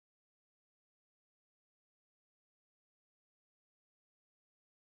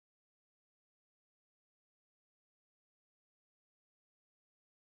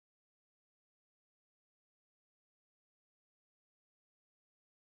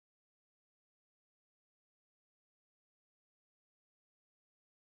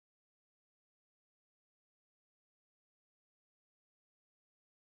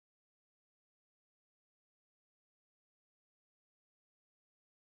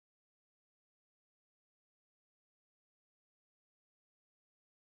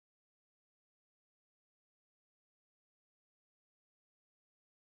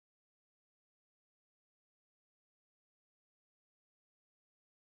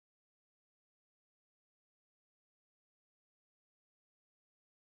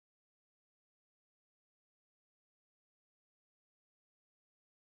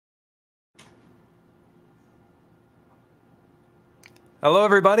Hello,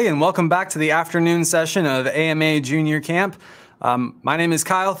 everybody, and welcome back to the afternoon session of AMA Junior Camp. My name is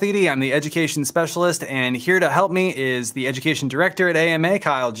Kyle Thiede. I'm the Education Specialist, and here to help me is the Education Director at AMA,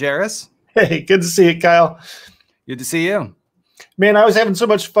 Kyle Jarris. Hey, good to see you, Kyle. Good to see you. Man, I was having so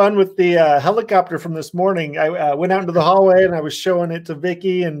much fun with the helicopter from this morning. I went out into the hallway and I was showing it to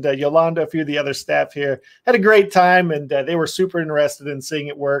Vicky and Yolanda, a few of the other staff here. Had a great time, and they were super interested in seeing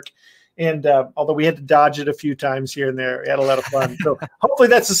it work. And although we had to dodge it a few times here and there, we had a lot of fun. So hopefully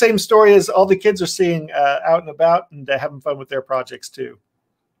that's the same story as all the kids are seeing out and about and having fun with their projects too.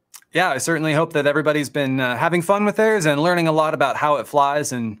 Yeah, I certainly hope that everybody's been having fun with theirs and learning a lot about how it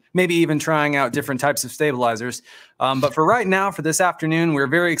flies and maybe even trying out different types of stabilizers. But for right now, for this afternoon, we're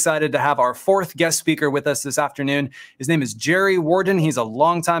very excited to have our fourth guest speaker with us this afternoon. His name is Jerry Worden. He's a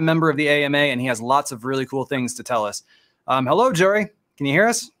longtime member of the AMA, and he has lots of really cool things to tell us. Hello, Jerry. Can you hear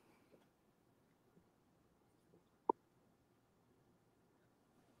us?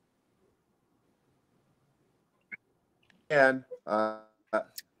 And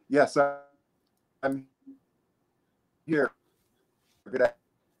yes, I'm here. Good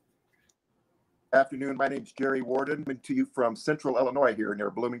afternoon. My name is Jerry Worden. Coming to you from Central Illinois here near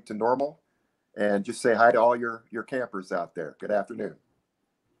Bloomington Normal. And just say hi to all your campers out there. Good afternoon.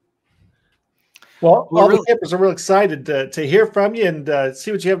 Well, all the campers are real excited to hear from you and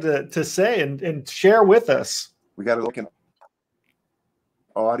see what you have to say and share with us. We got to look in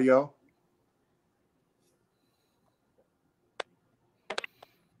audio.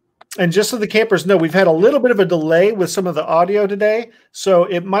 And just so the campers know, we've had a little bit of a delay with some of the audio today, so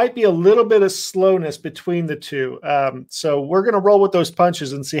it might be a little bit of slowness between the two. So we're going to roll with those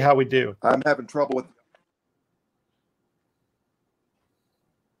punches and see how we do. I'm having trouble with.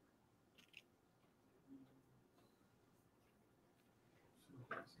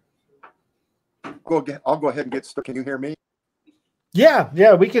 I'll go ahead and get started. Can you hear me?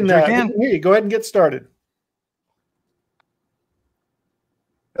 Yeah, we can hear you. Go ahead and get started.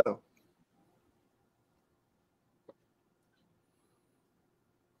 Hello.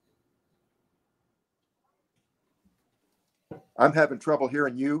 I'm having trouble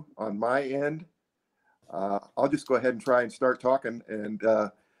hearing you on my end. I'll just go ahead and try and start talking. And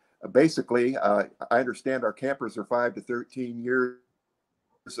basically, I understand our campers are 5 to 13 years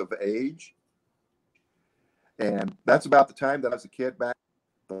of age. And that's about the time that I was a kid back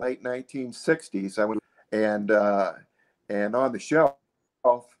in the late 1960s. And on the shelf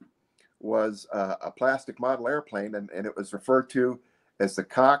was a plastic model airplane, and it was referred to as the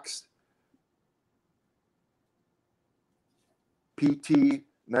Cox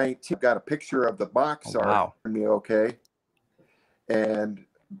PT-19. Got a picture of the box art. Wow. Me okay? And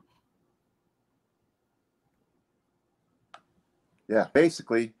yeah,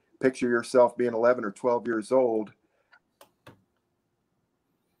 basically picture yourself being 11 or 12 years old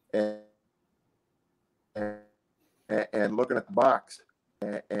and looking at the box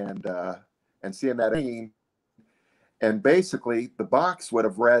and seeing that scene. And basically the box would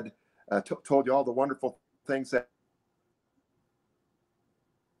have read, told you all the wonderful things that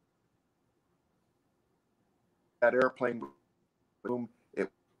airplane room.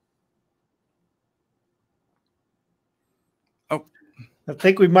 I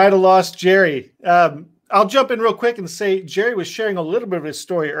think we might have lost Jerry. I'll jump in real quick and say Jerry was sharing a little bit of his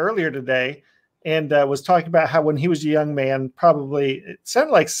story earlier today and was talking about how when he was a young man, probably it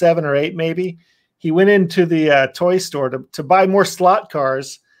sounded like 7 or 8 maybe, he went into the toy store to buy more slot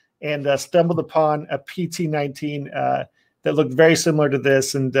cars and stumbled upon a PT-19 that looked very similar to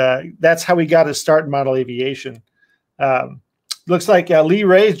this. And that's how he got his start in model aviation. Looks like Lee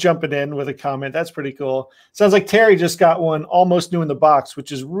Ray's jumping in with a comment. That's pretty cool. Sounds like Terry just got one almost new in the box,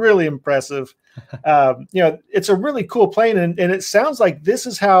 which is really impressive. It's a really cool plane. And it sounds like this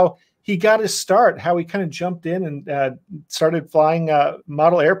is how he got his start, how he kind of jumped in and started flying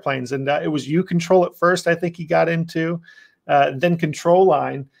model airplanes. And it was U-Control at first, I think he got into, then Control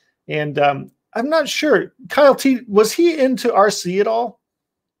Line. And I'm not sure. Kyle T, was he into RC at all?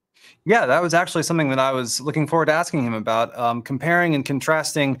 Yeah, that was actually something that I was looking forward to asking him about, comparing and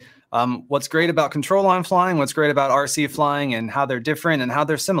contrasting what's great about control line flying, what's great about RC flying, and how they're different and how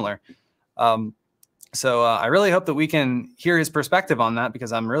they're similar. So I really hope that we can hear his perspective on that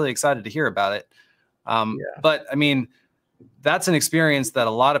because I'm really excited to hear about it. But I mean, that's an experience that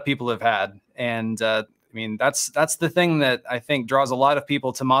a lot of people have had. And I mean, that's the thing that I think draws a lot of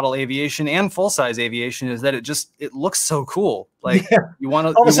people to model aviation and full-size aviation is that it looks so cool. Like you want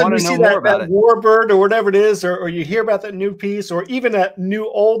to know more about it. Warbird or whatever it is, or you hear about that new piece or even a new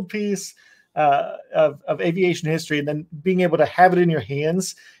old piece of aviation history, and then being able to have it in your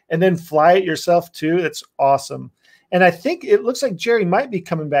hands and then fly it yourself too. That's awesome. And I think it looks like Jerry might be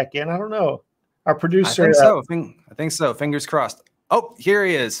coming back in. I don't know. Our producer. I think so. I think so. Fingers crossed. Oh, here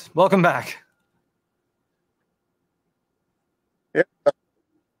he is. Welcome back. Yeah.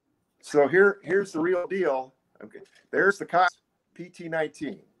 So here's the real deal. Okay, there's the Cox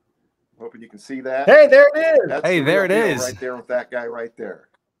PT-19. Hoping you can see that. Hey, there it is. That's hey, there it is. Right there with that guy right there.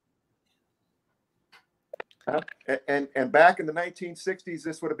 And back in the 1960s,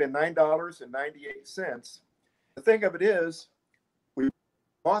 this would have been $9.98. The thing of it is, we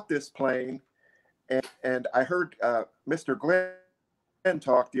bought this plane, and I heard Mr. Glenn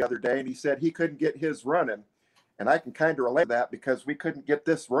talk the other day, and he said he couldn't get his running. And I can kind of relate to that because we couldn't get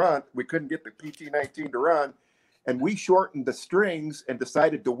this run. We couldn't get the PT-19 to run. And we shortened the strings and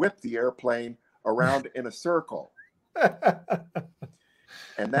decided to whip the airplane around in a circle.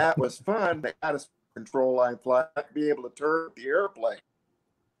 And that was fun. They got us control line fly, not to be able to turn the airplane.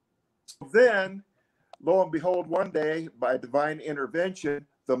 So then, lo and behold, one day, by divine intervention,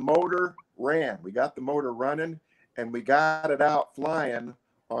 the motor ran. We got the motor running, and we got it out flying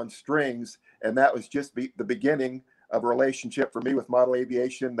on strings. And that was just the beginning of a relationship for me with model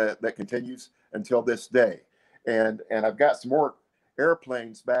aviation that continues until this day. And I've got some more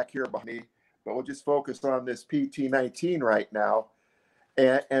airplanes back here behind me, but we'll just focus on this PT-19 right now.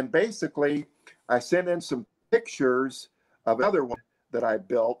 And basically, I sent in some pictures of another one that I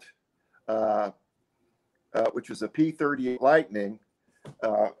built, which was a P-38 Lightning.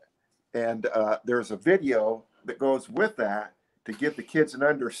 And there's a video that goes with that to give the kids an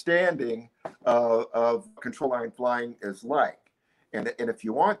understanding of control line flying is like. And if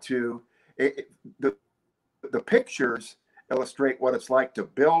you want to, the pictures illustrate what it's like to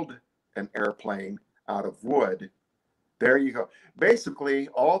build an airplane out of wood. There you go. Basically,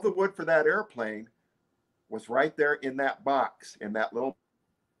 all the wood for that airplane was right there in that box, in that little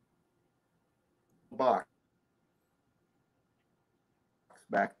box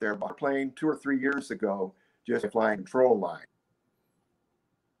back there. Plane 2 or 3 years ago, just flying control line.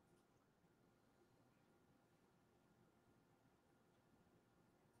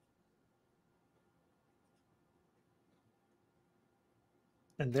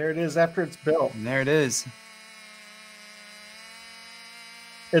 And there it is after it's built. And there it is.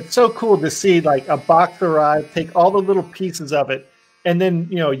 It's so cool to see like a box arrive, take all the little pieces of it, and then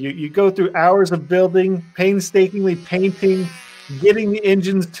you go through hours of building, painstakingly painting, getting the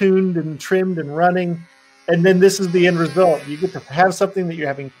engines tuned and trimmed and running, and then this is the end result. You get to have something that you're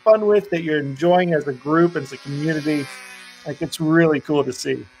having fun with, that you're enjoying as a group, as a community. Like, it's really cool to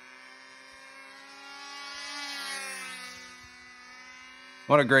see.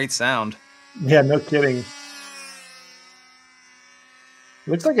 What a great sound. Yeah, no kidding.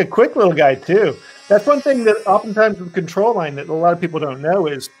 Looks like a quick little guy too. That's one thing that oftentimes with control line that a lot of people don't know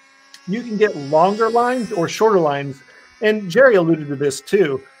is you can get longer lines or shorter lines. And Jerry alluded to this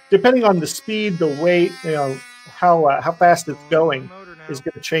too. Depending on the speed, the weight, how fast it's going is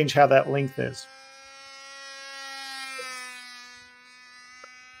going to change how that length is.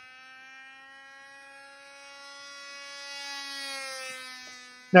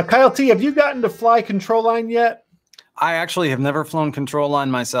 Now, Kyle T., have you gotten to fly control line yet? I actually have never flown control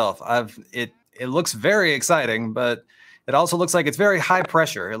line myself. It looks very exciting, but it also looks like it's very high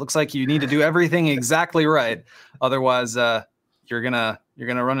pressure. It looks like you need to do everything exactly right. Otherwise, you're gonna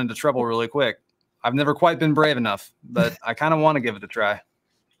run into trouble really quick. I've never quite been brave enough, but I kind of want to give it a try.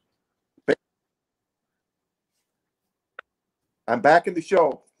 I'm back in the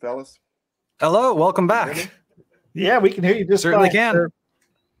show, fellas. Hello, welcome back. Yeah, we can hear you just certainly fine, can. sir.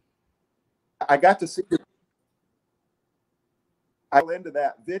 I got to see I went into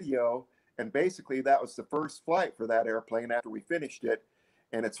that video, and basically that was the first flight for that airplane after we finished it.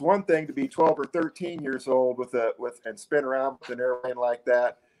 And it's one thing to be 12 or 13 years old and spin around with an airplane like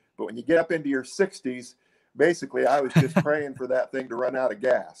that, but when you get up into your 60s, basically I was just praying for that thing to run out of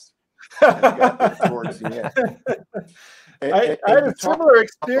gas. Towards the end. I had a similar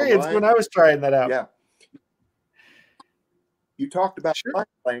experience when I was trying that out. Yeah. You talked about Sure.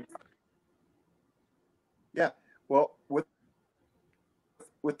 plane. Yeah. Well,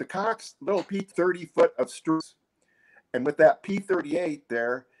 with the Cox little P 30 foot of struts, and with that P-38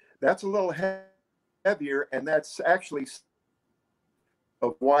 there, that's a little heavier, and that's actually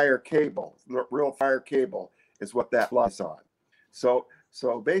a wire cable, real wire cable is what that flies on. So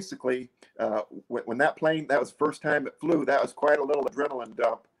basically, when that plane, that was the first time it flew, that was quite a little adrenaline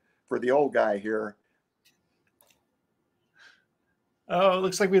dump for the old guy here. Oh, it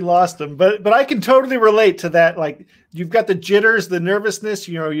looks like we lost him, but I can totally relate to that. Like, you've got the jitters, the nervousness.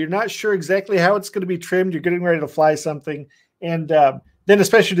 You're not sure exactly how it's going to be trimmed. You're getting ready to fly something, and then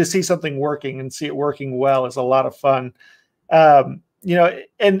especially to see something working and see it working well is a lot of fun. You know,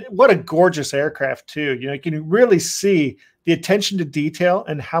 and what a gorgeous aircraft too. You know, you can really see the attention to detail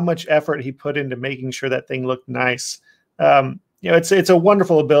and how much effort he put into making sure that thing looked nice. You know, it's a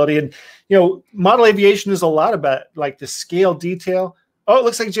wonderful ability. And, you know, model aviation is a lot about like the scale detail. Oh, it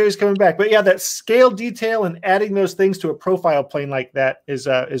looks like Jerry's coming back. But yeah, that scale detail and adding those things to a profile plane like that is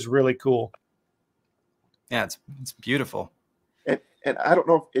really cool. Yeah, it's beautiful. And I don't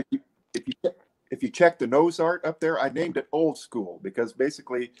know if you check the nose art up there, I named it old school because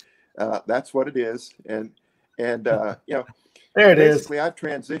basically that's what it is. And you know, there it basically is. I've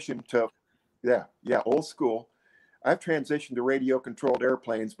transitioned to old school. I've transitioned to radio controlled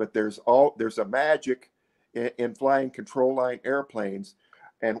airplanes, but there's a magic in flying control line airplanes.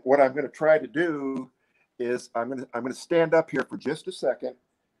 And what I'm going to try to do is I'm going to stand up here for just a second.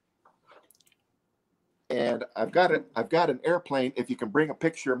 And I've got an airplane. If you can bring a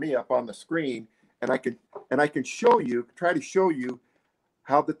picture of me up on the screen, and I can try to show you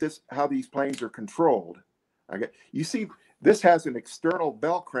how these planes are controlled. Okay, you see, this has an external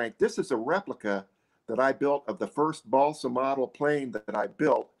bell crank. This is a replica that I built of the first balsa model plane that I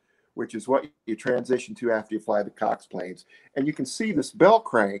built, which is what you transition to after you fly the Cox planes. And you can see this bell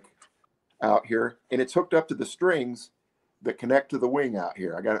crank out here, and it's hooked up to the strings that connect to the wing out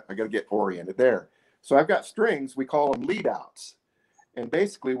here. I got to get oriented there. So I've got strings, we call them lead outs. And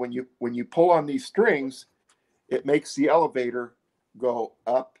basically when you pull on these strings, it makes the elevator go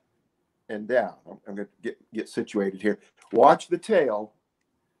up and down. I'm going to get situated here. Watch the tail,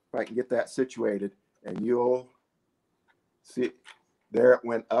 if I can get that situated, and you'll see there it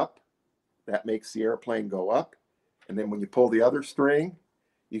went up. That makes the airplane go up. And then when you pull the other string,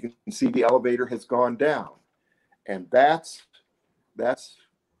 you can see the elevator has gone down. And that's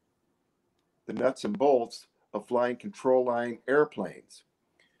the nuts and bolts of flying control line airplanes.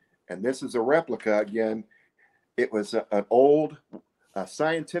 And this is a replica again. It was an old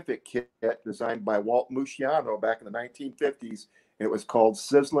scientific kit designed by Walt Musciano back in the 1950s, and it was called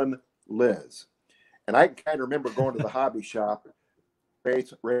Sizzlin' Liz. And I kind of remember going to the hobby shop,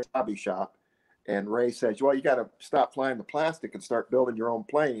 Ray's hobby shop, and Ray says, well, you got to stop flying the plastic and start building your own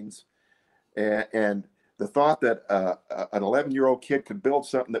planes. And the thought that an 11-year-old kid could build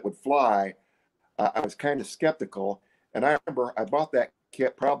something that would fly, I was kind of skeptical. And I remember I bought that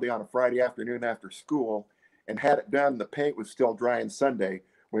kit probably on a Friday afternoon after school and had it done. The paint was still drying Sunday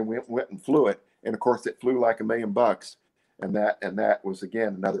when we went and flew it. And of course it flew like $1 million. And that was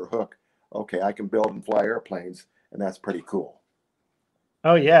again another hook. Okay, I can build and fly airplanes, and that's pretty cool.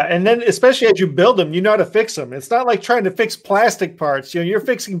 Oh yeah, and then especially as you build them, you know how to fix them. It's not like trying to fix plastic parts. You know, you're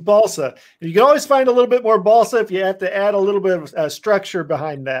fixing balsa. You can always find a little bit more balsa if you have to add a little bit of structure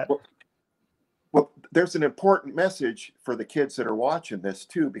behind that. Well, there's an important message for the kids that are watching this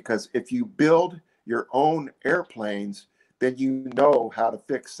too, because if you build your own airplanes, then you know how to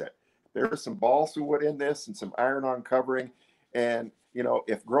fix it. There's some balsa wood in this and some iron-on covering, and you know,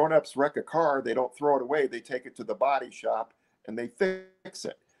 if grown-ups wreck a car, they don't throw it away. They take it to the body shop and they fix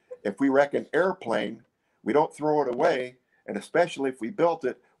it. If we wreck an airplane, we don't throw it away. And especially if we built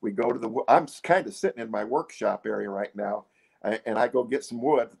it, we go to the, I'm kind of sitting in my workshop area right now, and I go get some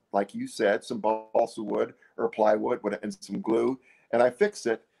wood, like you said, some balsa wood or plywood and some glue, and I fix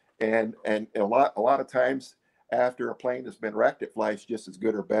it. And a lot of times after a plane has been wrecked, it flies just as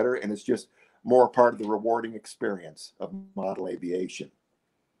good or better. And it's just more part of the rewarding experience of model aviation.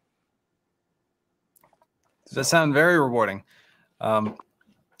 Does sound very rewarding.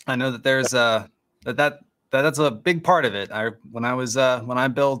 I know that there's that's a big part of it. When I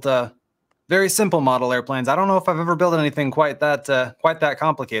built very simple model airplanes, I don't know if I've ever built anything quite that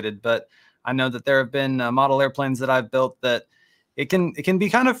complicated, but I know that there have been model airplanes that I've built that it can be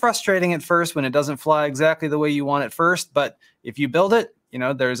kind of frustrating at first when it doesn't fly exactly the way you want it first. But if you build it, you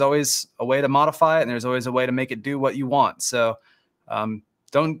know, there's always a way to modify it, and there's always a way to make it do what you want. So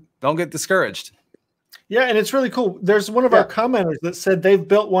don't get discouraged. Yeah, and it's really cool. There's one of our commenters that said they've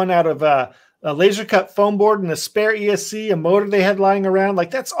built one out of a laser cut foam board and a spare ESC, a motor they had lying around.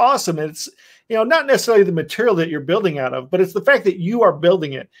 Like, that's awesome. It's, you know, not necessarily the material that you're building out of, but it's the fact that you are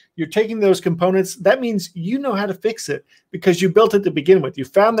building it. You're taking those components. That means you know how to fix it because you built it to begin with. You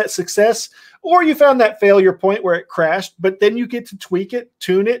found that success, or you found that failure point where it crashed, but then you get to tweak it,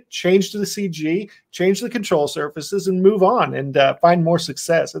 tune it, change to the CG, change the control surfaces, and move on and find more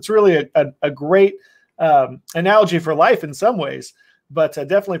success. It's really a great analogy for life in some ways, but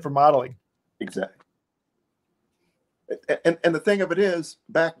definitely for modeling. Exactly. And the thing of it is,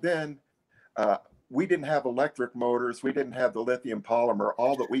 back then, we didn't have electric motors. We didn't have the lithium polymer.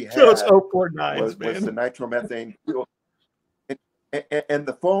 All that we had was the nitromethane fuel. and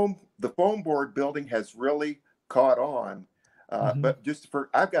the foam board building has really caught on. But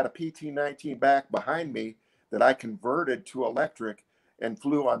I've got a PT-19 back behind me that I converted to electric and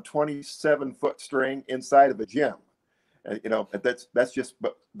flew on 27-foot string inside of a gym. You know, that's just,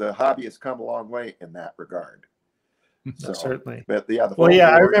 but the hobby has come a long way in that regard. So, certainly. But yeah,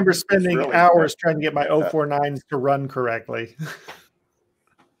 I remember spending really hours trying to get my 049s to run correctly.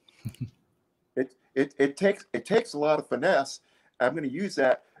 It takes a lot of finesse. I'm going to use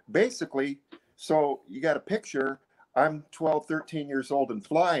that basically. So you got a picture. I'm 12, 13 years old and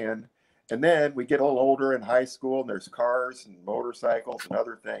flying. And then we get a little older in high school and there's cars and motorcycles and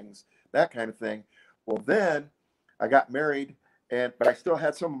other things, that kind of thing. Well, then I got married but I still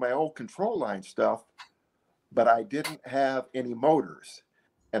had some of my old control line stuff, but I didn't have any motors.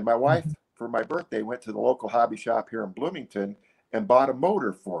 And my wife, for my birthday, went to the local hobby shop here in Bloomington and bought a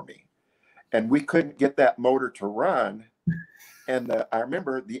motor for me. And we couldn't get that motor to run. And I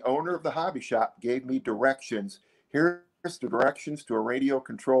remember the owner of the hobby shop gave me directions. Here's the directions to a radio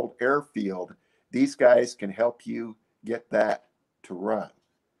controlled airfield. These guys can help you get that to run.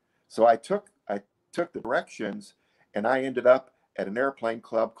 So I took the directions, and I ended up at an airplane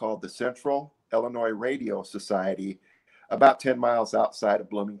club called the Central Illinois Radio Society, about 10 miles outside of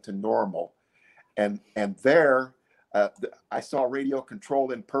Bloomington Normal. And there, I saw radio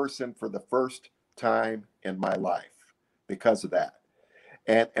control in person for the first time in my life because of that.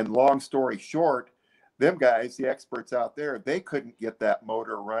 And long story short, them guys, the experts out there, they couldn't get that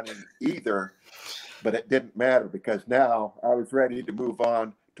motor running either, but it didn't matter because now I was ready to move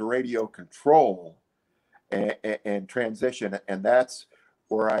on to radio control and transition. And that's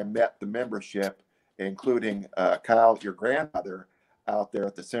where I met the membership, including Kyle, your grandfather, out there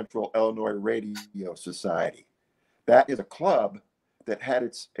at the Central Illinois Radio Society. That is a club that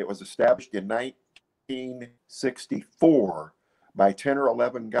it was established in 1964 by 10 or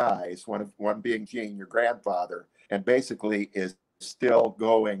 11 guys, one being Gene, your grandfather, and basically is still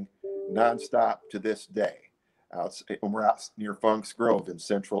going nonstop to this day. We're out near Funk's Grove in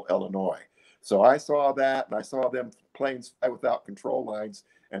Central Illinois. So I saw that, and I saw them planes fly without control lines,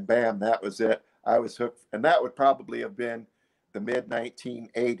 and bam, that was it. I was hooked, and that would probably have been the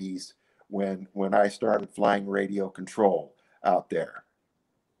mid-1980s when I started flying radio control out there.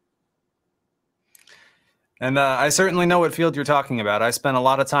 And I certainly know what field you're talking about. I spent a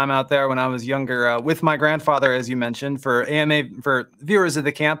lot of time out there when I was younger with my grandfather, as you mentioned. For AMA, for viewers of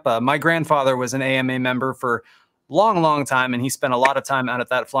the camp, my grandfather was an AMA member for a long time, and he spent a lot of time out at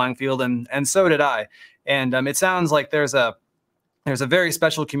that flying field, and so did I. And it sounds like there's a very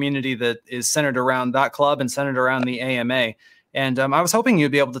special community that is centered around that club and centered around the AMA. And I was hoping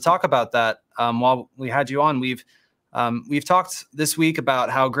you'd be able to talk about that while we had you on. We've talked this week about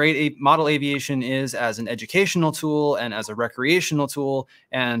how great model aviation is as an educational tool and as a recreational tool.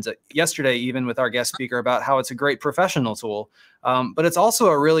 And yesterday, even with our guest speaker, about how it's a great professional tool. But it's also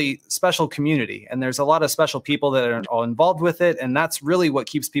a really special community. And there's a lot of special people that are all involved with it. And that's really what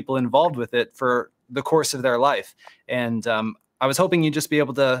keeps people involved with it for the course of their life. And I was hoping you'd just be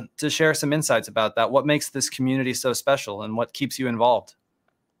able to share some insights about that. What makes this community so special and what keeps you involved?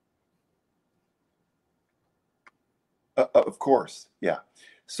 Of course, yeah.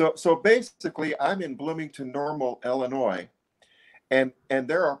 So basically, I'm in Bloomington Normal, Illinois, and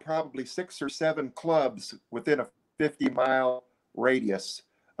there are probably 6 or 7 clubs within a 50-mile radius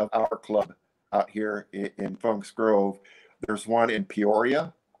of our club out here in Funk's Grove. There's one in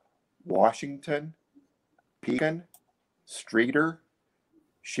Peoria, Washington, Pekin, Streeter,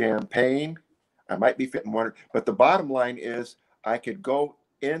 Champaign. I might be fitting one, but the bottom line is I could go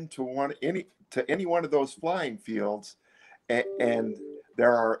into any one of those flying fields, and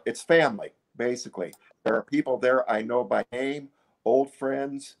it's family, basically. There are people there I know by name, old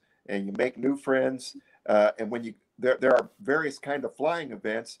friends, and you make new friends. And when there are various kind of flying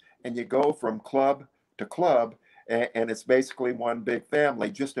events, and you go from club to club, and it's basically one big family.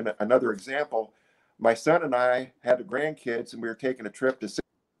 Just another example, my son and I had grandkids, and we were taking a trip to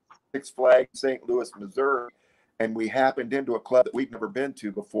Six Flags, St. Louis, Missouri, and we happened into a club that we'd never been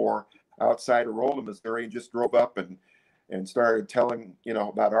to before outside of Rolda, Missouri, and just drove up and started telling,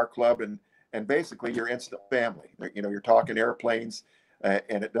 about our club, and basically you're instant family. You're talking airplanes,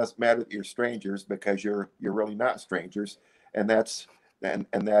 and it doesn't matter that you're strangers because you're really not strangers, and that's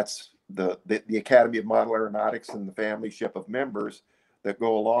the Academy of Model Aeronautics and the familyship of members that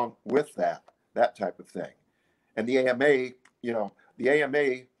go along with that type of thing. And the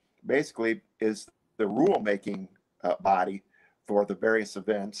AMA basically is the rule-making body for the various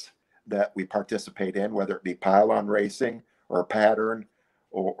events that we participate in, whether it be pylon racing or pattern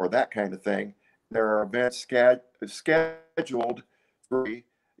or that kind of thing. There are events scheduled free,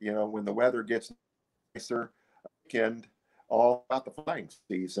 when the weather gets nicer, weekend, all about the flying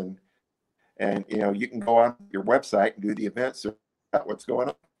season. And, you can go on your website and do the events about what's going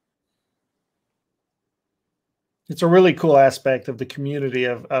on. It's a really cool aspect of the community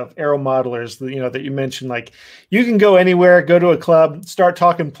of aero modelers, that you mentioned. Like, you can go anywhere, go to a club, start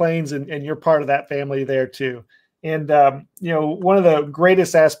talking planes, and you're part of that family there too. And, one of the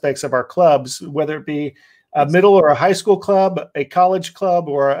greatest aspects of our clubs, whether it be a middle or a high school club, a college club,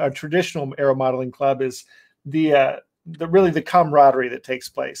 or a traditional aero modeling club, is really the camaraderie that takes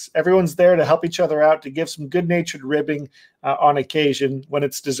place. Everyone's there to help each other out, to give some good-natured ribbing on occasion when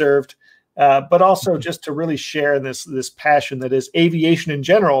it's deserved. But also just to really share in this passion that is aviation in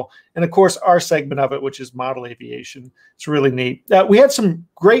general, and of course our segment of it, which is model aviation. It's really neat. We had some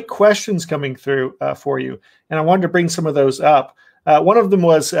great questions coming through for you, and I wanted to bring some of those up. One of them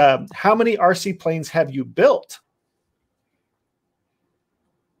was, how many RC planes have you built?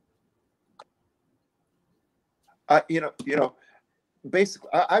 Basically,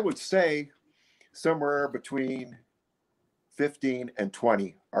 I would say somewhere between 15 and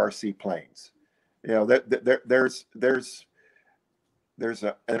 20 RC planes. There's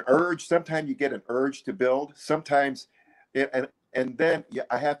an urge. Sometimes you get an urge to build. Sometimes, and then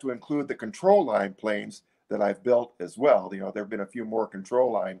I have to include the control line planes that I've built as well. There have been a few more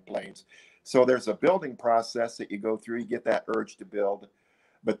control line planes. So there's a building process that you go through. You get that urge to build,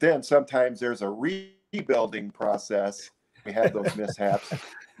 but then sometimes there's a rebuilding process. We had those mishaps,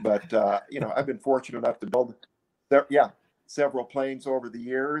 but I've been fortunate enough to build several planes over the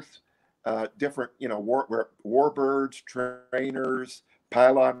years, different, warbirds, trainers,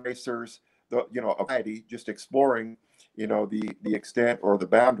 pylon racers, a variety, just exploring, the extent or the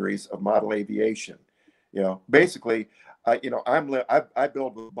boundaries of model aviation. Basically, I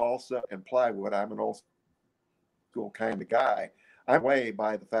build with balsa and plywood. I'm an old school kind of guy. I'm way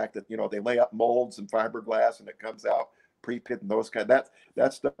by the fact that, they lay up molds and fiberglass and it comes out pre-pit and those that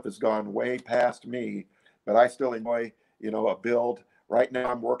stuff has gone way past me, but I still enjoy, a build. Right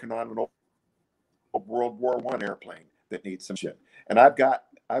now I'm working on an old World War I airplane that needs some shit. And I've got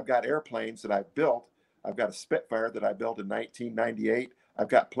airplanes that I've built. I've got a Spitfire that I built in 1998. I've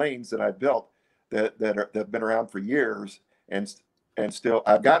got planes that I built that have been around for years, and still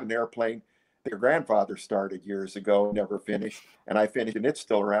I've got an airplane that your grandfather started years ago, never finished, and I finished, and it's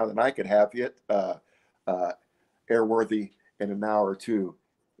still around, and I could have it airworthy in an hour or two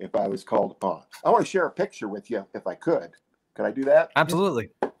if I was called upon. I want to share a picture with you if I could. Could I do that? Absolutely.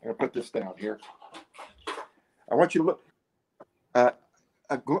 I'm going to put this down here. I want you to look.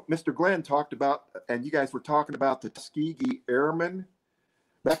 Mr. Glenn talked about, and you guys were talking about the Tuskegee Airmen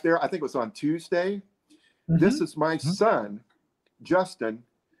back there. I think it was on Tuesday. Mm-hmm. This is my son, Justin.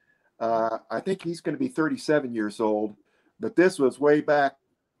 I think he's going to be 37 years old, but this was way back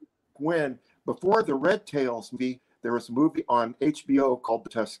when, before the Red Tails movie, there was a movie on HBO called The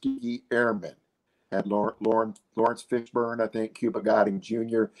Tuskegee Airmen. Had Lawrence Fishburne, I think, Cuba Gooding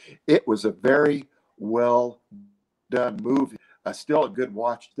Jr. It was a very well done movie. Still a good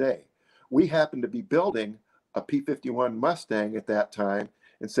watch today. We happened to be building a P-51 Mustang at that time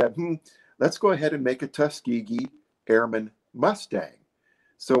and said, let's go ahead and make a Tuskegee Airman Mustang.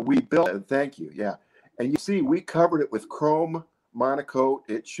 So we built it. Thank you. Yeah. And you see, we covered it with chrome monocoat.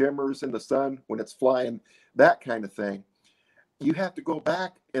 It shimmers in the sun when it's flying, that kind of thing. You have to go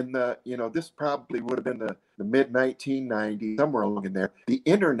back in the, this probably would have been the mid 1990s, somewhere along in there. The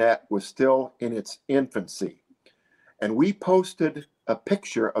internet was still in its infancy. And we posted a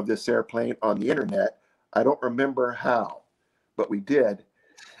picture of this airplane on the internet. I don't remember how, but we did.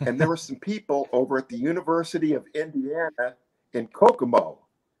 And there were some people over at the University of Indiana in Kokomo.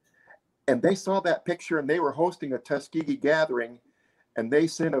 And they saw that picture and they were hosting a Tuskegee gathering. And they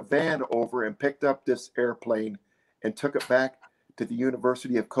sent a van over and picked up this airplane and took it back to the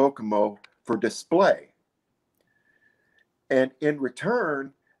University of Kokomo for display. And in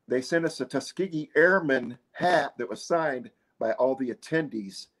return, they sent us a Tuskegee Airman hat that was signed by all the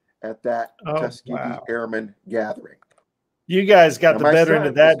attendees at that Tuskegee Airman gathering. You guys got the better end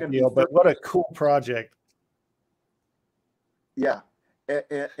of that deal, but what a cool project. Yeah.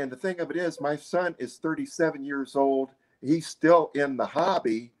 And the thing of it is, my son is 37 years old. He's still in the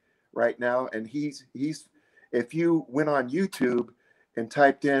hobby right now. And he's if you went on YouTube and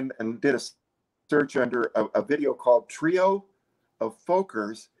typed in and did a search under a video called Trio of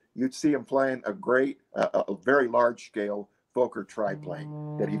Fokkers, you'd see him flying a very large scale Fokker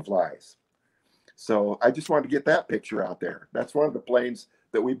triplane that he flies. So I just wanted to get that picture out there. That's one of the planes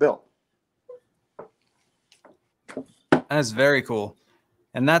that we built. That's very cool.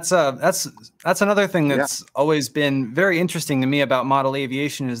 And that's another thing that's always been very interesting to me about model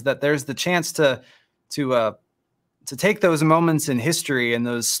aviation, is that there's the chance to take those moments in history and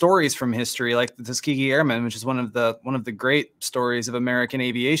those stories from history, like the Tuskegee Airmen, which is one of the great stories of American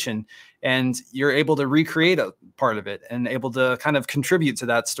aviation, and you're able to recreate a part of it and able to kind of contribute to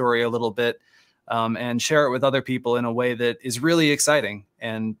that story a little bit, and share it with other people in a way that is really exciting.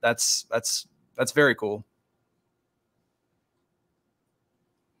 And that's very cool.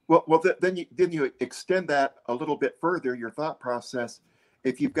 Well, then you extend that a little bit further, your thought process.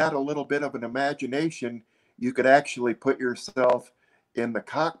 If you've got a little bit of an imagination, you could actually put yourself in the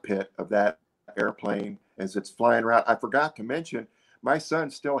cockpit of that airplane as it's flying around. I forgot to mention, my son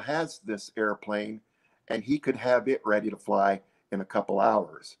still has this airplane, and he could have it ready to fly in a couple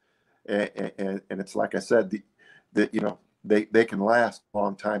hours. And it's like I said, they can last a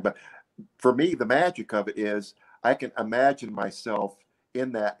long time. But for me, the magic of it is I can imagine myself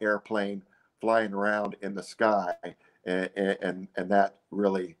in that airplane flying around in the sky, and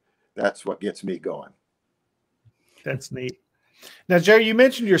that's what gets me going. That's neat. Now, Jerry, you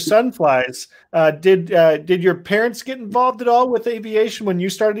mentioned your son flies. Did your parents get involved at all with aviation when you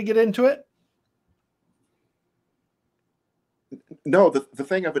started to get into it? No, the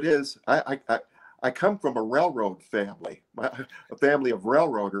thing of it is, I come from a railroad family, a family of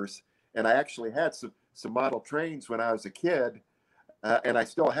railroaders, and I actually had some model trains when I was a kid. And I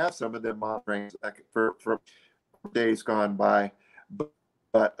still have some of them model trains for days gone by,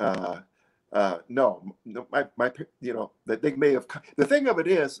 but no, that they may have. The thing of it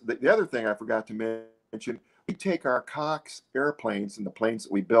is, the other thing I forgot to mention, we take our Cox airplanes and the planes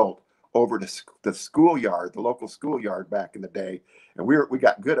that we built over to the schoolyard, the local schoolyard back in the day, and we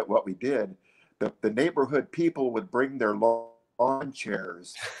got good at what we did. The neighborhood people would bring their lawn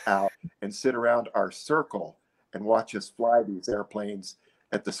chairs out and sit around our circle and watch us fly these airplanes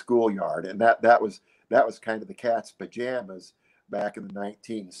at the schoolyard. And that was kind of the cat's pajamas back in the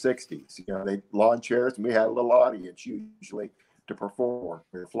 1960s. They lawn chairs, and we had a little audience usually to perform.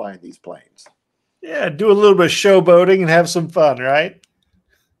 We were flying these planes. Yeah, do a little bit of showboating and have some fun, right?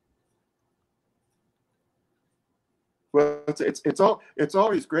 Well, it's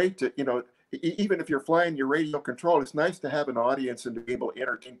always great to, even if you're flying your radio control, it's nice to have an audience and to be able to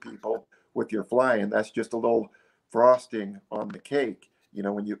entertain people with your flying. That's just a little frosting on the cake,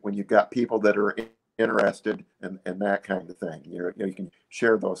 when you've got people that are interested and that kind of thing. You can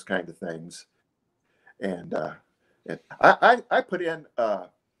share those kind of things. And I put in,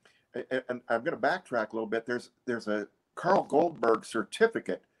 and I'm going to backtrack a little bit. There's a Carl Goldberg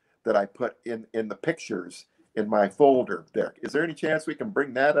certificate that I put in the pictures in my folder there. Is there any chance we can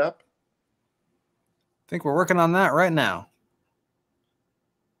bring that up? I think we're working on that right now.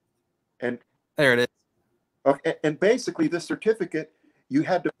 And there it is. Okay, and basically, this certificate, you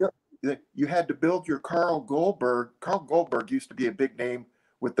had to build your Carl Goldberg. Carl Goldberg used to be a big name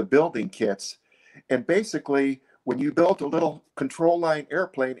with the building kits, and basically, when you built a little control line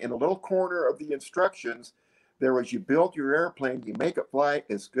airplane, in a little corner of the instructions, there was, you build your airplane, you make it fly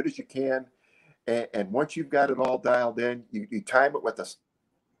as good as you can, and once you've got it all dialed in, you time it with a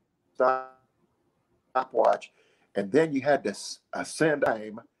stopwatch, and then you had to send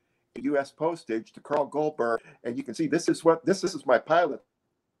U.S. postage to Carl Goldberg, and you can see this is my pilot's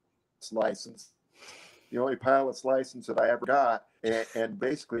license, the only pilot's license that I ever got, and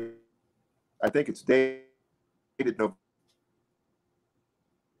basically, I think it's dated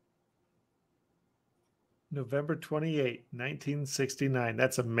November 28, 1969.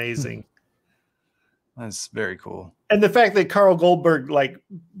 That's amazing. That's very cool. And the fact that Carl Goldberg,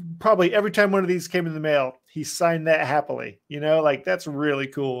 probably every time one of these came in the mail, he signed that happily. That's really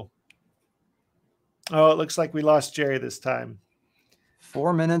cool. Oh, it looks like we lost Jerry this time.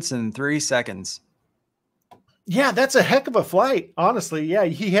 4 minutes and 3 seconds. Yeah, that's a heck of a flight, honestly. Yeah,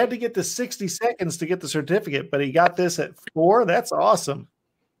 he had to get to 60 seconds to get the certificate, but he got this at 4. That's awesome.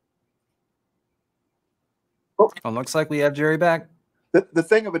 Oh, looks like we have Jerry back. The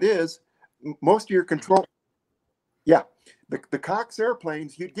thing of it is, most of your control, the Cox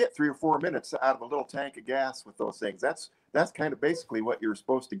airplanes, you'd get 3 or 4 minutes out of a little tank of gas with those things. That's kind of basically what you're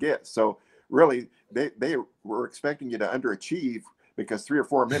supposed to get. So really, they were expecting you to underachieve, because 3 or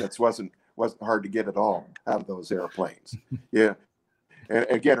 4 minutes wasn't hard to get at all out of those airplanes. Yeah. And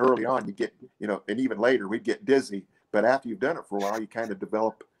again, early on, you get, and even later, we'd get dizzy. But after you've done it for a while, you kind of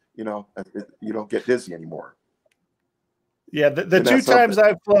develop, you don't get dizzy anymore. Yeah, the 2 times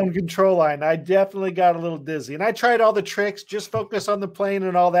I've flown control line, I definitely got a little dizzy. And I tried all the tricks, just focus on the plane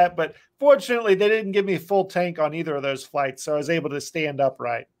and all that. But fortunately, they didn't give me a full tank on either of those flights, so I was able to stand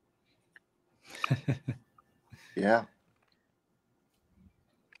upright. Yeah.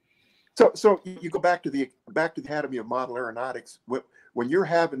 So you go back to the Academy of Model Aeronautics. When you're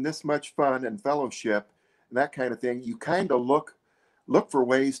having this much fun and fellowship and that kind of thing, you kind of look for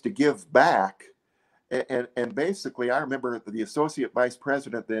ways to give back. And basically, I remember the associate vice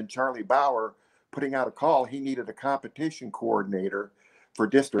president then, Charlie Bauer, putting out a call. He needed a competition coordinator for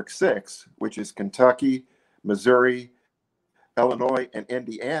District 6, which is Kentucky, Missouri, Illinois, and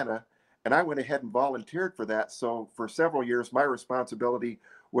Indiana. And I went ahead and volunteered for that. So for several years, my responsibility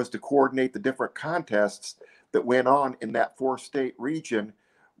was to coordinate the different contests that went on in that 4-state region,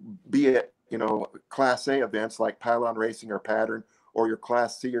 be it, Class A events like pylon racing or pattern, or your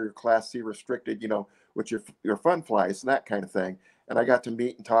Class C or your Class C restricted, with your fun flies and that kind of thing. And I got to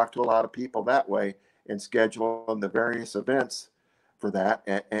meet and talk to a lot of people that way and schedule the various events for that.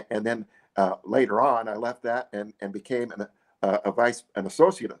 And then later on, I left that and became an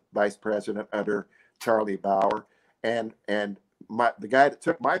associate vice president under Charlie Bauer. And the guy that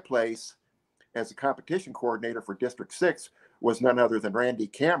took my place as a competition coordinator for District 6 was none other than Randy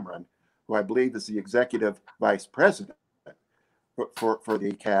Cameron, who I believe is the executive vice president for the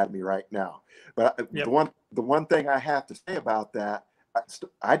Academy right now. But yep. the one thing I have to say about that,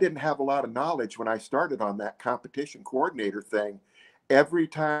 I didn't have a lot of knowledge when I started on that competition coordinator thing. Every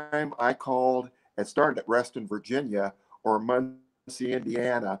time I called and started at Reston, Virginia, or Muncie,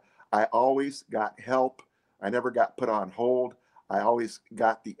 Indiana, I always got help. I never got put on hold. I always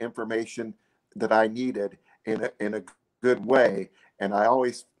got the information that I needed in a good way. And I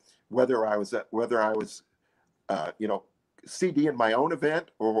always, whether I was CD in my own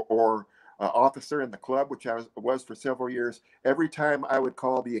event or officer in the club, which I was for several years, every time I would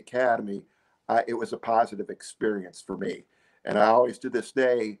call the Academy, it was a positive experience for me. And I always, to this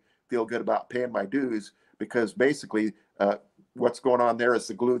day, feel good about paying my dues, because basically what's going on there is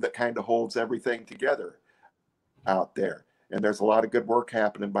the glue that kind of holds everything together out there. And there's a lot of good work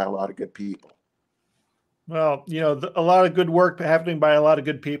happening by a lot of good people. Well, a lot of good work happening by a lot of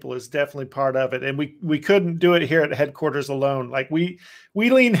good people is definitely part of it. And we couldn't do it here at headquarters alone. Like we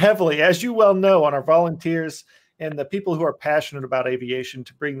lean heavily, as you well know, on our volunteers and the people who are passionate about aviation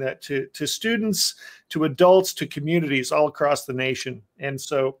to bring that to students, to adults, to communities all across the nation. And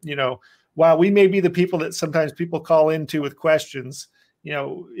so, while we may be the people that sometimes people call into with questions,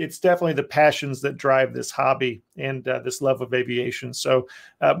 it's definitely the passions that drive this hobby and this love of aviation. So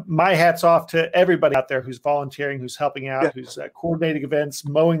my hat's off to everybody out there who's volunteering, who's helping out, yeah, who's coordinating events,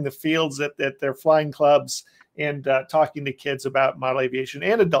 mowing the fields at their flying clubs, and talking to kids about model aviation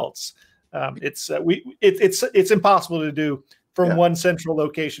and adults. It's impossible to do from yeah, one central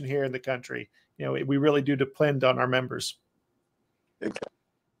location here in the country. We really do depend on our members. Exactly.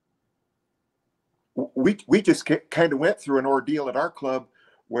 We just kind of went through an ordeal at our club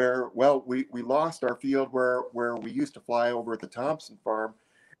where, well, we lost our field where we used to fly over at the Thompson farm,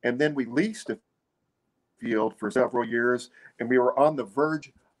 and then we leased a field for several years, and we were on the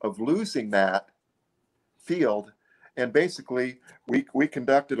verge of losing that field. And basically we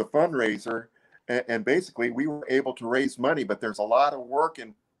conducted a fundraiser, and basically we were able to raise money, but there's a lot of work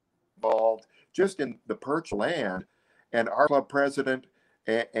involved just in the purchase of land. And our club president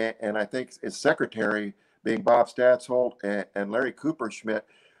and I think his secretary, being Bob Stadsholt and Larry Cooper-Schmidt,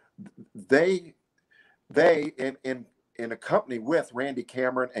 they in a company with Randy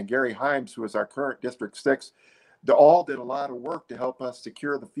Cameron and Gary Himes, who is our current District 6, they all did a lot of work to help us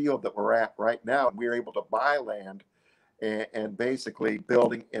secure the field that we're at right now. And we were able to buy land and basically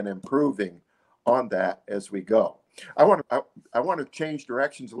building and improving on that as we go. I want to change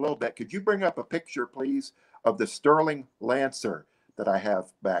directions a little bit. Could you bring up a picture, please, of the Sterling Lancer that I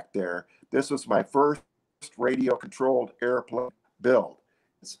have back there? This was my first radio-controlled airplane build.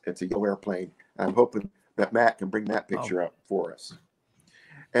 It's a yellow airplane. I'm hoping that Matt can bring that picture up for us.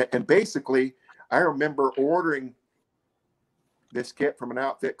 And basically, I remember ordering this kit from an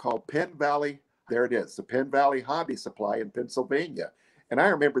outfit called Penn Valley. There it is, the Penn Valley Hobby Supply in Pennsylvania. And I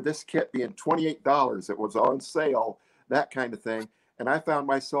remember this kit being $28. It was on sale, that kind of thing. And I found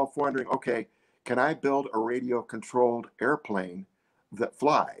myself wondering, okay, can I build a radio-controlled airplane that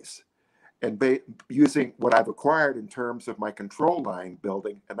flies? And using what I've acquired in terms of my control line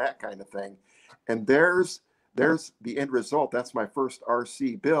building and that kind of thing. And there's the end result. That's my first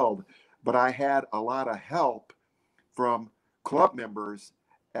RC build. But I had a lot of help from club members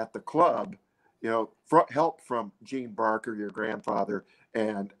at the club, help from Gene Barker, your grandfather,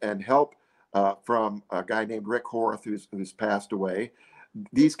 and help from a guy named Rick Horth, who's passed away.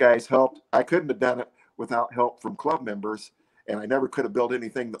 These guys helped. I couldn't have done it without help from club members, and I never could have built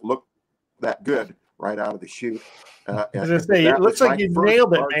anything that looked that good right out of the chute. It looks like you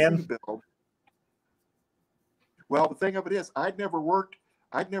nailed it, man. Build. Well, the thing of it is, I'd never worked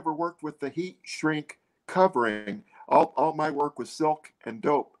I'd never worked with the heat shrink covering. All my work was silk and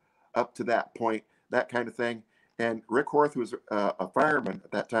dope up to that point, that kind of thing. And Rick Horth was a fireman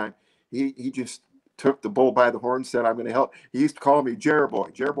at that time. He just took the bull by the horn, said, I'm going to help. He used to call me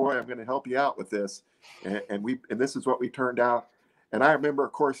Jerboy. Jerboy, I'm going to help you out with this. And this is what we turned out. And I remember,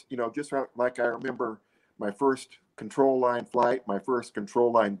 of course, you know, just like I remember my first control line flight, my first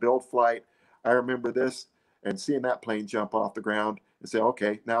control line build flight. I remember this and seeing that plane jump off the ground and say,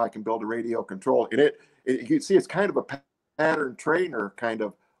 okay, now I can build a radio control. And you can see it's kind of a pattern trainer kind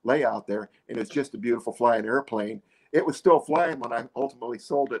of layout there. And it's just a beautiful flying airplane. It was still flying when I ultimately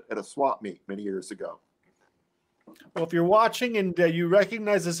sold it at a swap meet many years ago. Well, if you're watching and you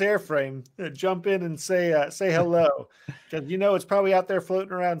recognize this airframe, jump in and say hello, because you know it's probably out there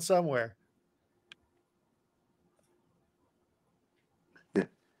floating around somewhere.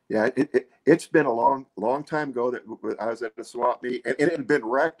 Yeah, it's been a long time ago that I was at a swap meet, and it had been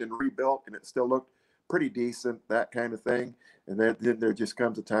wrecked and rebuilt, and it still looked pretty decent, that kind of thing. And then there just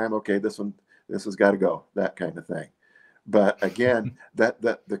comes a time, okay, this has got to go, that kind of thing. But again,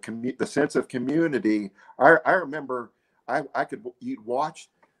 the sense of community. I remember you'd watch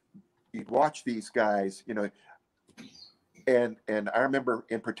these guys, you know, and I remember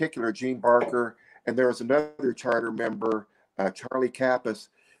in particular Gene Barker, and there was another charter member, Charlie Kappas.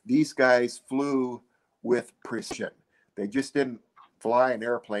 These guys flew with precision. They just didn't fly an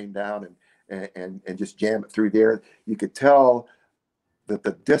airplane down and just jam it through the air. You could tell that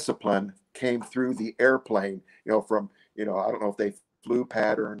the discipline came through the airplane, you know, from, you know, I don't know if they flew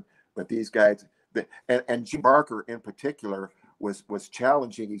pattern, but these guys, and Gene Barker in particular was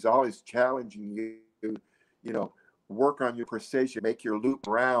challenging. He's always challenging you, you know, work on your precision, make your loop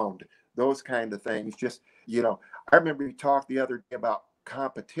round, those kind of things. Just, you know, I remember you talked the other day about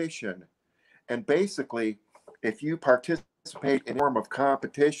competition, and basically if you participate in a form of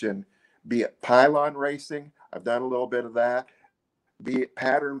competition, be it pylon racing, I've done a little bit of that, be it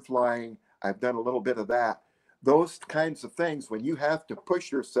pattern flying, I've done a little bit of that. Those kinds of things, when you have to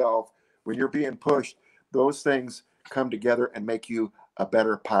push yourself, when you're being pushed, those things come together and make you a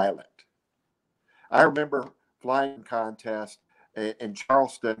better pilot. I remember flying contest in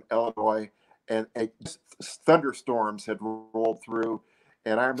Charleston, Illinois, and thunderstorms had rolled through.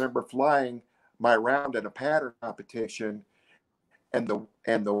 And I remember flying my round in a pattern competition, and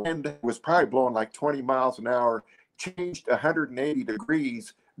the wind was probably blowing like 20 miles an hour, changed 180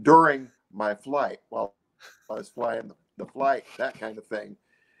 degrees during my flight while I was flying the flight, that kind of thing.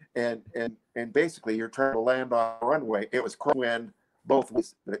 And basically you're trying to land on a runway. It was crosswind both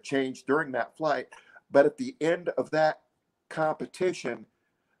ways, but it changed during that flight. But at the end of that competition,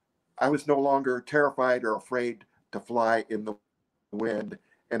 I was no longer terrified or afraid to fly in the wind,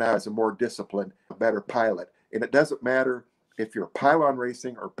 and I was a more disciplined, a better pilot. And it doesn't matter if you're pylon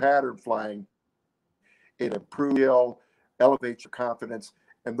racing or pattern flying, it improves skill, elevates your confidence.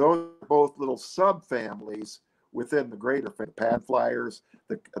 And those are both little subfamilies within the greater pad flyers,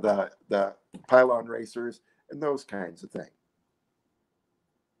 the pylon racers, and those kinds of things.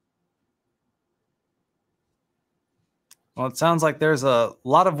 Well, it sounds like there's a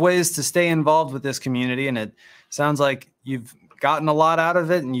lot of ways to stay involved with this community, and it sounds like you've gotten a lot out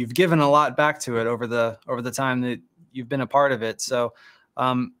of it and you've given a lot back to it over the time that you've been a part of it. So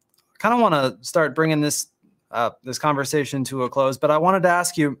kind of want to start bringing this conversation to a close, but I wanted to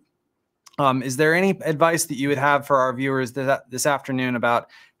ask you, is there any advice that you would have for our viewers this afternoon about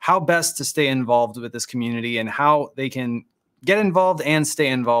how best to stay involved with this community and how they can get involved and stay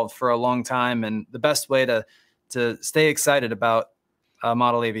involved for a long time, and the best way to stay excited about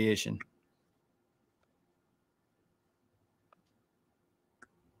model aviation?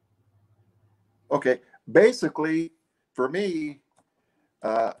 Okay, basically, for me,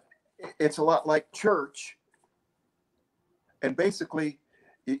 it's a lot like church. And basically,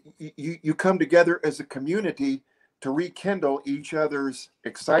 you come together as a community to rekindle each other's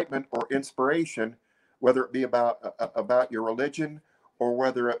excitement or inspiration, whether it be about your religion or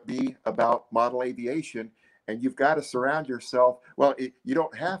whether it be about model aviation. And you've got to surround yourself. Well, you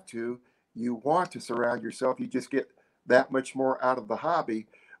don't have to. You want to surround yourself. You just get that much more out of the hobby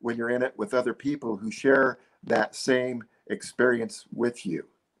when you're in it with other people who share that experience with you.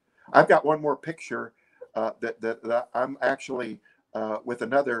 I've got one more picture that I'm actually with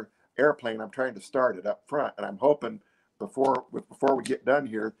another airplane. I'm trying to start it up front, and I'm hoping before we get done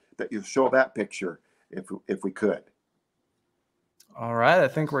here that you show that picture if we could. All right, I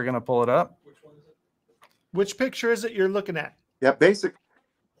think we're gonna pull it up. Which picture is it you're looking at? Yeah, basically,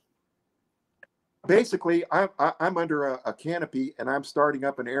 I'm under a canopy and I'm starting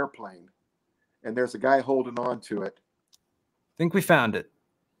up an airplane, and there's a guy holding on to it. I think we found it.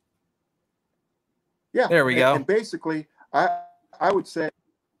 Yeah. There we go. And basically, I would say,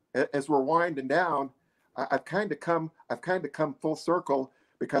 as we're winding down, I've kind of come full circle,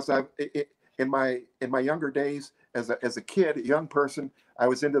 because in my younger days as a kid, a young person, I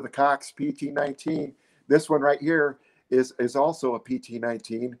was into the Cox PT-19. This one right here is also a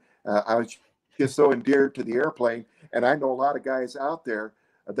PT-19. I was just so endeared to the airplane, and I know a lot of guys out there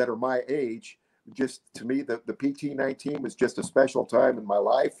that are my age. Just to me, the PT-19 was just a special time in my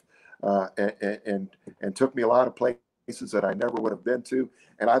life, and took me a lot of places that I never would have been to.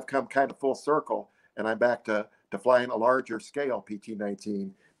 And I've come kind of full circle, and I'm back to flying a larger scale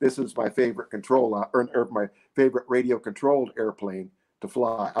PT-19. This is my favorite or my favorite radio controlled airplane to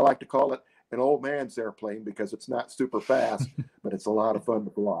fly. I like to call it an old man's airplane because it's not super fast, but it's a lot of fun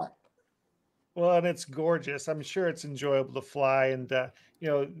to fly. Well, and it's gorgeous. I'm sure it's enjoyable to fly, and you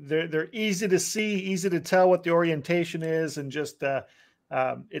know, they're easy to see, easy to tell what the orientation is, and just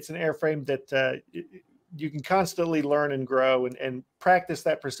it's an airframe that you can constantly learn and grow and practice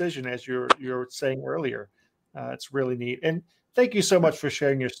that precision, as you're saying earlier. It's really neat. And thank you so much for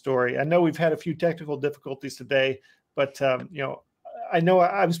sharing your story. I know we've had a few technical difficulties today, but you know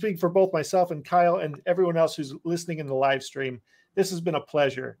I'm speaking for both myself and Kyle and everyone else who's listening in the live stream. This has been a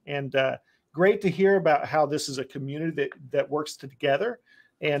pleasure, and great to hear about how this is a community that works together,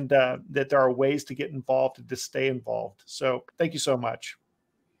 and that there are ways to get involved and to stay involved. So thank you so much.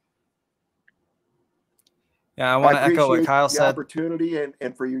 Yeah, I want to echo what Kyle said. Opportunity,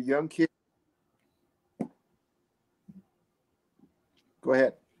 and for your young kids. Go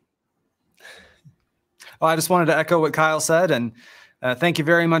ahead. Well, I just wanted to echo what Kyle said, and thank you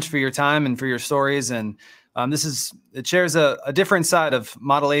very much for your time and for your stories. And it shares a different side of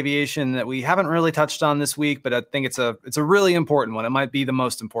model aviation that we haven't really touched on this week, but I think it's a really important one. It might be the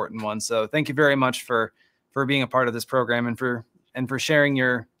most important one. So thank you very much for being a part of this program, and for sharing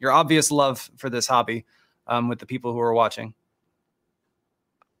your obvious love for this hobby with the people who are watching.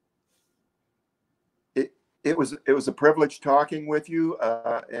 It was a privilege talking with you,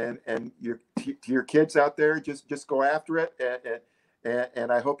 and to your kids out there, just go after it,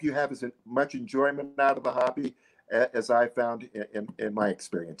 and I hope you have as much enjoyment out of the hobby as I found in my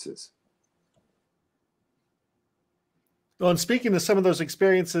experiences. Well, and speaking of some of those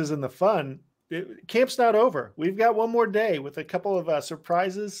experiences and the fun, camp's not over. We've got one more day with a couple of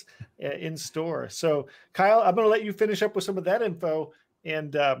surprises in store. So, Kyle, I'm going to let you finish up with some of that info.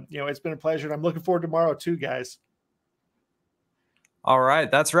 And, you know, it's been a pleasure. And I'm looking forward to tomorrow too, guys. All right.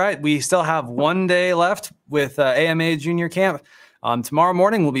 That's right. We still have one day left with AMA Junior Camp. Tomorrow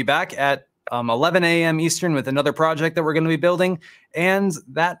morning, we'll be back at 11 a.m. Eastern with another project that we're going to be building. And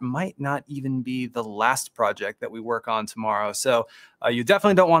that might not even be the last project that we work on tomorrow. So you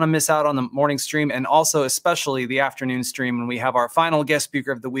definitely don't want to miss out on the morning stream, and also especially the afternoon stream when we have our final guest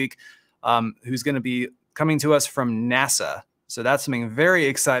speaker of the week, who's going to be coming to us from NASA. So that's something very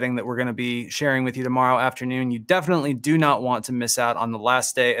exciting that we're going to be sharing with you tomorrow afternoon. You definitely do not want to miss out on the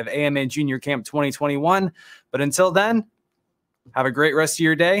last day of AMA Junior Camp 2021. But until then, have a great rest of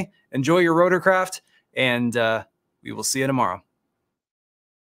your day. Enjoy your rotorcraft, and we will see you tomorrow.